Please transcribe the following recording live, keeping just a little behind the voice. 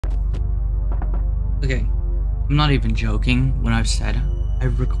Okay, I'm not even joking when I've said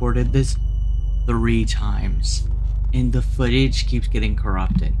I've recorded this 3 times, and the footage keeps getting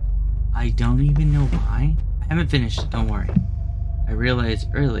corrupted. I don't even know why. I haven't finished it, don't worry. I realized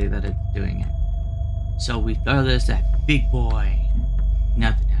early that it's doing it. So we throw this at big boy.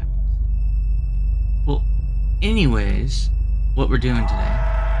 Nothing happens. Well, anyways, what we're doing today.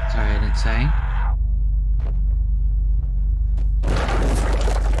 Sorry I didn't say.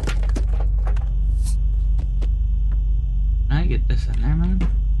 Can I get this in there, man?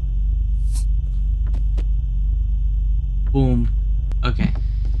 Boom. Okay.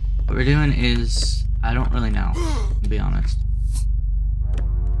 What we're doing is, I don't really know, to be honest.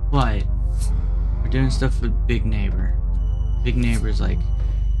 But we're doing stuff with Big Neighbor. Big Neighbor's like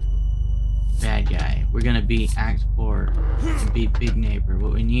bad guy. We're gonna be Act 4 and beat Big Neighbor.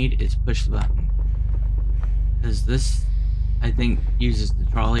 What we need is push the button. Because this, I think, uses the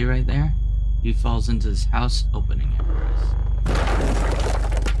trolley right there. He falls into this house, opening it for us.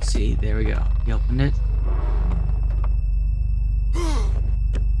 See, there we go. He opened it.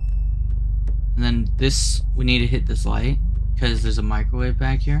 And then this, we need to hit this light, because there's a microwave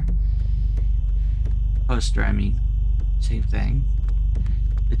back here. Toaster, I mean. Same thing.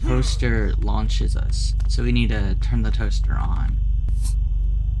 The toaster launches us, so we need to turn the toaster on.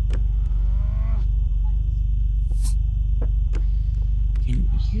 Can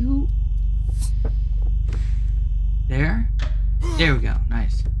you... There? There we go,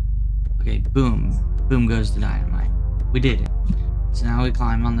 nice. Okay, boom. Boom goes the dynamite. We did it. So now we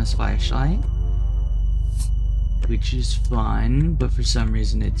climb on this flashlight, which is fun, but for some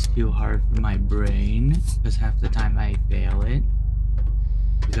reason it's too hard for my brain, because half the time I fail it.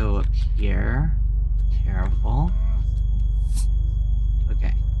 We go up here. Careful.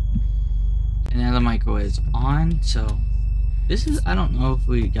 Okay. And now the microwave's on, so this is, I don't know if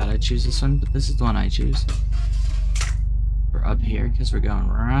we gotta choose this one, but this is the one I choose. We're up here, because we're going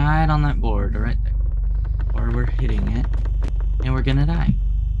right on that board, right there. Or we're hitting it, and we're gonna die.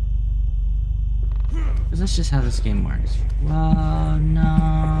 Because that's just how this game works. Whoa,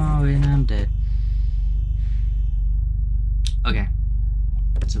 no, and I'm dead. Okay.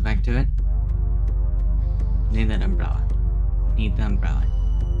 So back to it. Need that umbrella. Need the umbrella.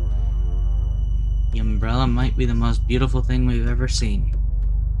 The umbrella might be the most beautiful thing we've ever seen.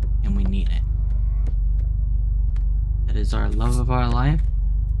 And we need it. That is our love of our life.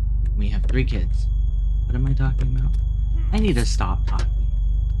 We have 3 kids. What am I talking about? I need to stop talking.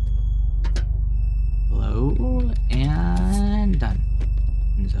 Hello, and done.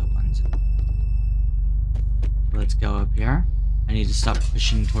 Let's go up here. I need to stop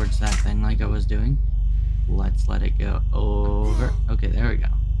pushing towards that thing like I was doing. Let's let it go over. Okay, there we go.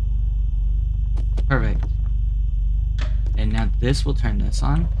 Perfect. And now this will turn this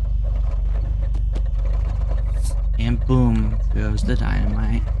on. And boom goes the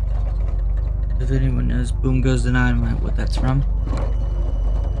dynamite. If anyone knows boom goes the dynamite, what that's from,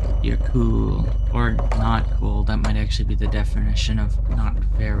 you're cool. Or not cool. That might actually be the definition of not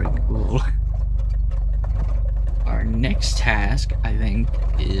very cool. Our next task, I think,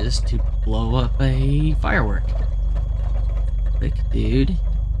 is to blow up a firework. Click, dude.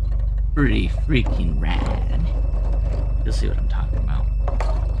 Pretty freaking rad. You'll see what I'm talking about.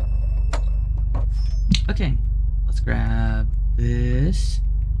 Okay, let's grab this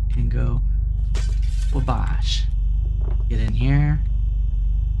and go wabash. Get in here.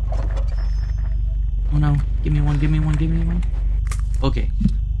 Oh no, give me one, give me one, give me one. Okay,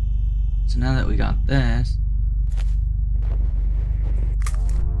 so now that we got this,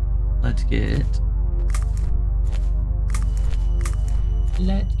 let's get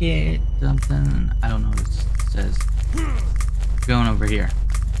something. I don't know what it says. Going over here.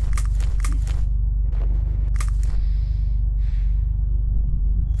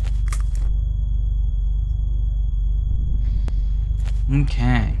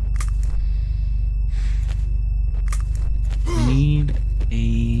 Okay. We need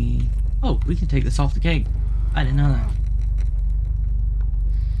a... Oh, we can take this off the cake. I didn't know that.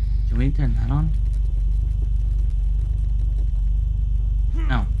 Can we turn that on?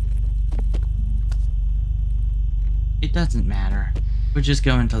 No. It doesn't matter. We're just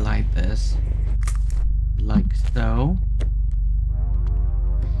going to light this. Like so.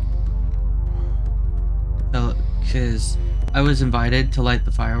 So, because I was invited to light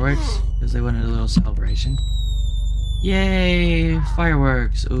the fireworks, because they wanted a little celebration. Yay!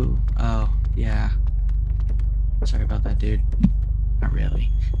 Fireworks! Ooh. Oh, yeah. Sorry about that, dude. Not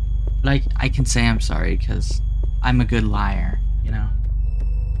really. Like, I can say I'm sorry, because I'm a good liar, you know?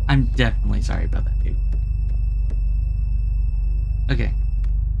 I'm definitely sorry about that, dude. Okay.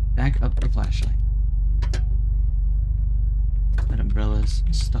 Back up the flashlight. That umbrella's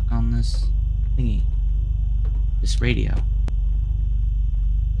stuck on this thingy. This radio.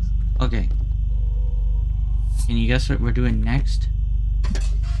 Okay. Can you guess what we're doing next?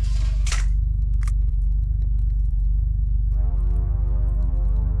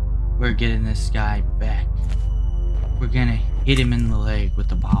 We're getting this guy back. We're gonna hit him in the leg with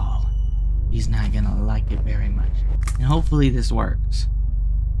the ball. He's not gonna like it very much. And hopefully this works.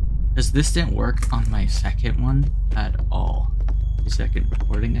 Because this didn't work on my second one at all. The second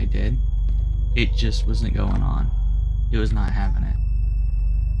recording I did, it just wasn't going on. It was not having it.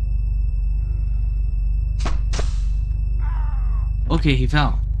 Okay, he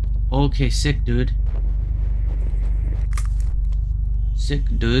fell. Okay, sick dude. Sick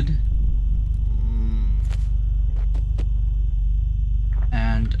dude.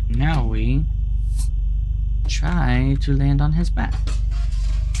 And now we try to land on his back.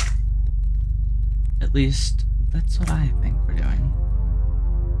 At least, that's what I think we're doing.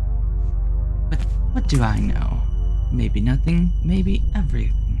 But what do I know? Maybe nothing, maybe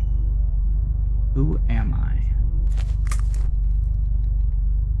everything. Who am I?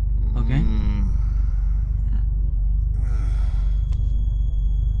 Okay.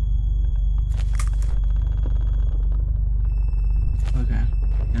 Okay.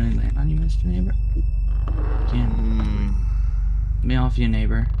 Can I land on you, Mr. Neighbor? Can. Let me off you,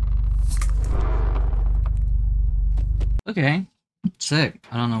 neighbor. Okay. Sick.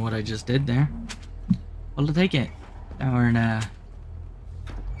 I don't know what I just did there. Well, I'll take it. Now we're in a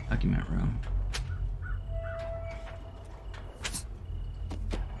document room.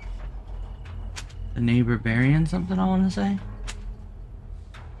 The neighbor burying something, I want to say?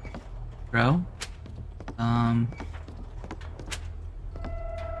 Bro?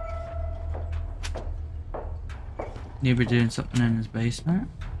 Neighbor doing something in his basement?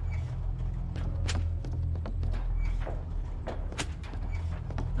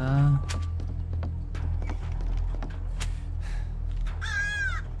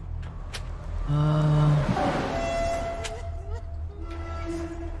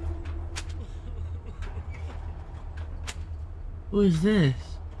 Who is this?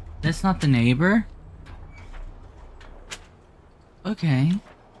 That's not the neighbor? Okay.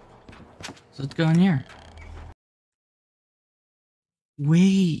 So let's go in here.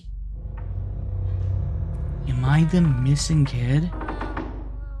 Wait. Am I the missing kid?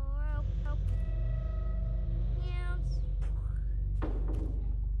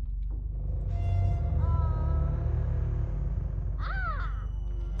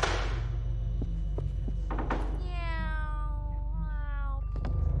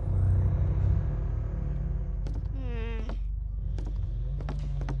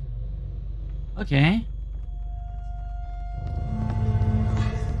 Okay.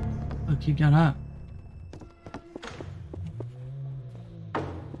 Oh, keep going up.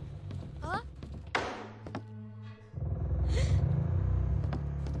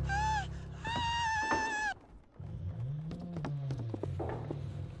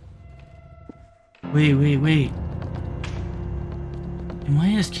 Wait. Am I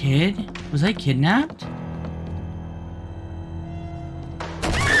his kid? Was I kidnapped?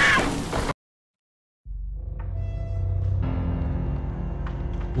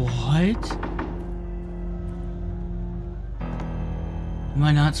 What? Am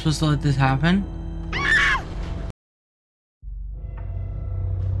I not supposed to let this happen?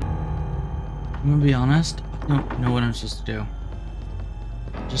 I'm gonna be honest, I don't know what I'm supposed to do.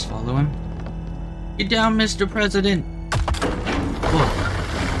 Just follow him. Get down, Mr. President!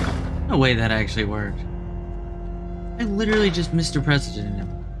 Whoa. No way that actually worked. I literally just Mr. President him.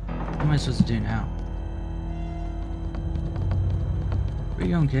 What am I supposed to do now? Where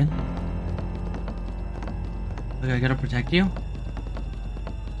you going, kid? Okay, I gotta protect you?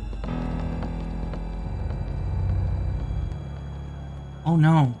 Oh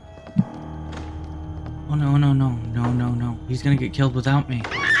no. Oh no. He's gonna get killed without me.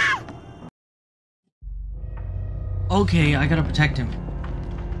 Okay, I gotta protect him.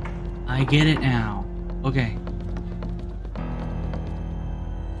 I get it now. Okay.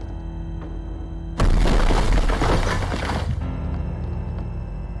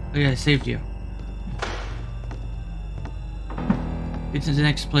 Okay, I saved you. Get to the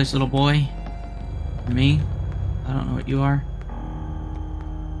next place, little boy. Me? I don't know what you are.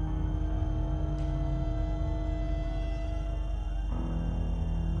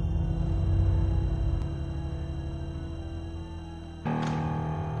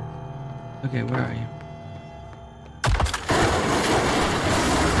 Okay, where are you?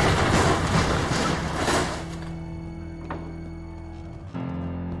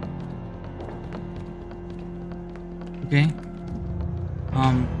 Okay.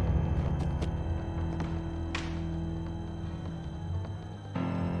 Um...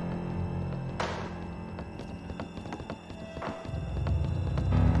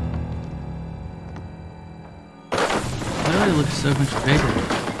 Why do I look so much bigger?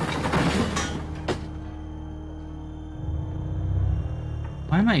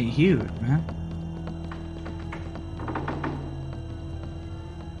 Why am I huge, man?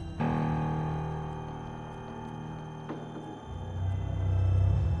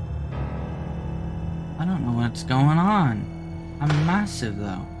 I don't know what's going on. I'm massive,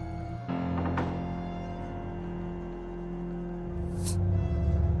 though.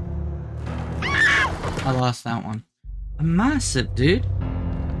 I lost that one. I'm massive, dude.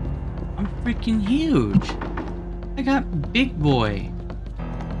 I'm freaking huge. I got big boy.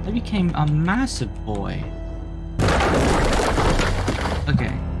 I became a massive boy.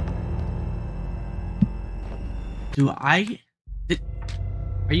 Okay.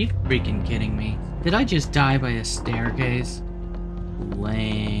 Are you freaking kidding me? Did I just die by a staircase?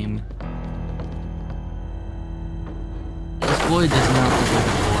 Lame. This boy does not look like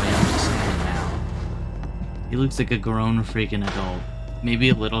a boy, I'm just saying now. He looks like a grown freaking adult. Maybe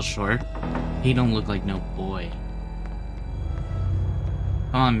a little short. He don't look like no boy.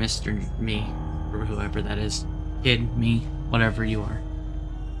 Come on, Mr. Me, or whoever that is. Kid, me, whatever you are.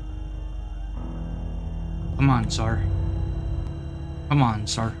 Come on, sir. Come on,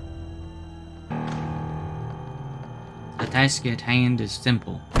 sir. The task at hand is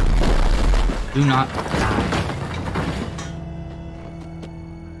simple. Do not die.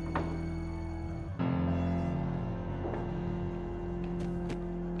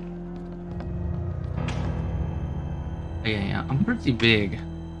 Yeah, I'm pretty big.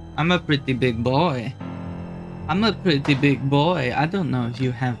 I'm a pretty big boy. I'm a pretty big boy. I don't know if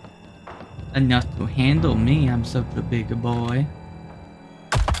you have enough to handle me. I'm such a big boy.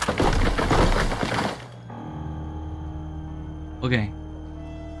 Okay.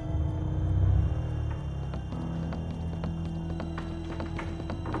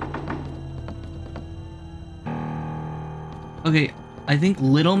 Okay, I think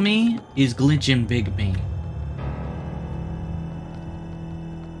little me is glitching big me.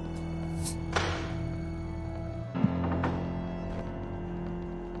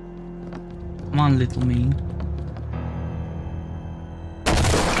 Come on, little me.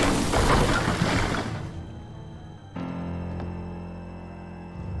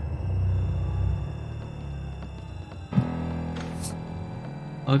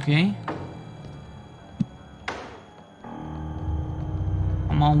 Okay.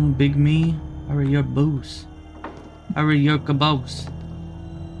 Come on, big me. Hurry your boost. Hurry your caboose.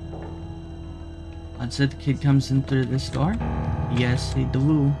 I said the kid comes in through this door? Yes, he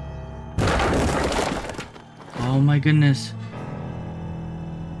do. Oh my goodness.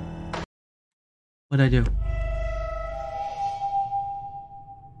 What'd I do?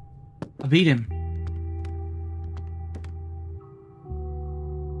 I beat him.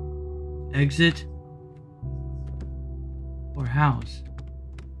 Exit or house?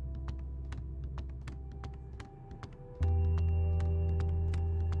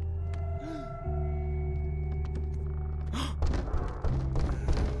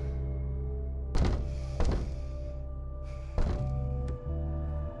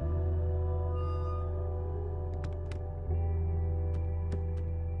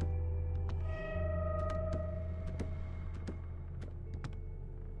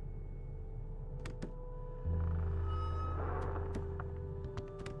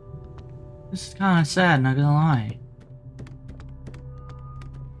 This is kind of sad, not gonna lie.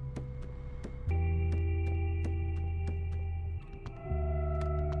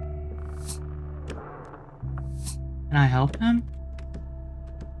 Can I help him?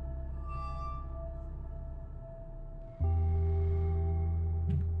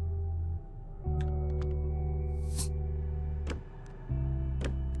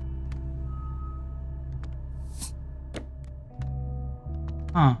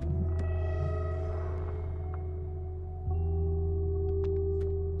 Huh.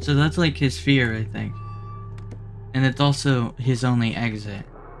 So that's like his fear, I think. And it's also his only exit.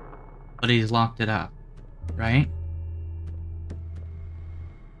 But he's locked it up, right?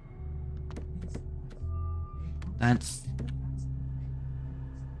 That's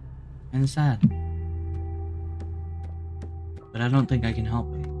kinda sad. But I don't think I can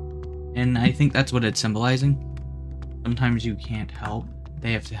help it. And I think that's what it's symbolizing. Sometimes you can't help.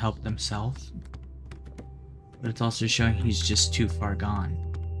 They have to help themselves. But it's also showing he's just too far gone.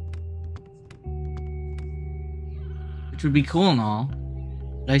 Which would be cool and all,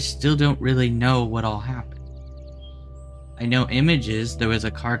 but I still don't really know what all happened. I know images. There was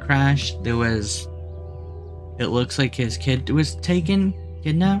a car crash. There was... It looks like his kid was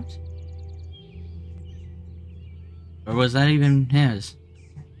kidnapped? Or was that even his?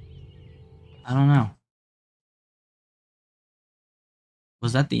 I don't know.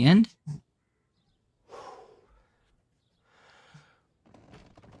 Was that the end?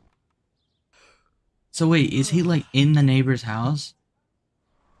 So wait, is he like in the neighbor's house?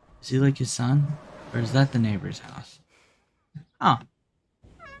 Is he like his son? Or is that the neighbor's house? Huh.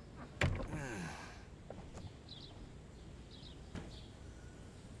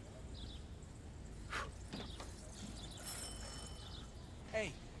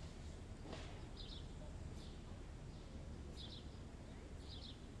 Hey.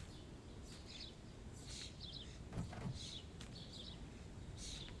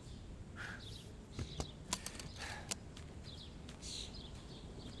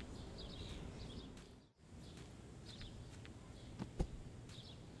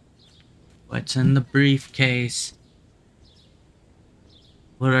 What's in the briefcase?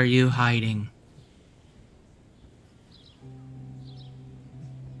 What are you hiding?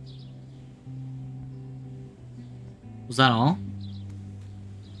 Was that all?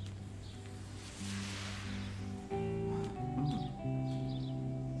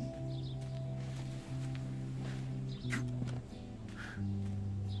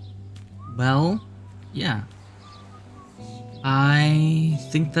 Well, yeah. I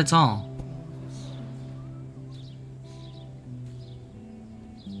think that's all.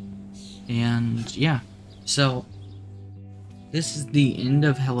 And yeah, so this is the end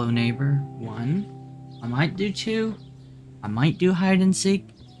of Hello Neighbor 1. I might do 2. I might do hide and seek.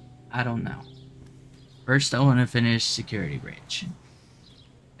 I don't know. First, I want to finish Security Breach.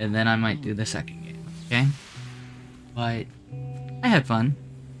 And then I might do the second game, okay? But I had fun.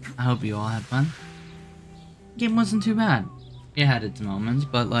 I hope you all had fun. The game wasn't too bad. It had its moments,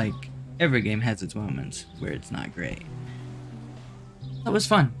 but like, every game has its moments where it's not great. That was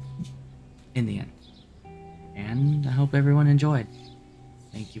fun. In the end. And I hope everyone enjoyed.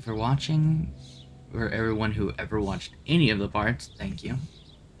 Thank you for watching. For everyone who ever watched any of the parts, thank you.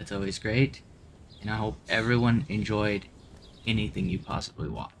 It's always great. And I hope everyone enjoyed anything you possibly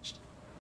watched.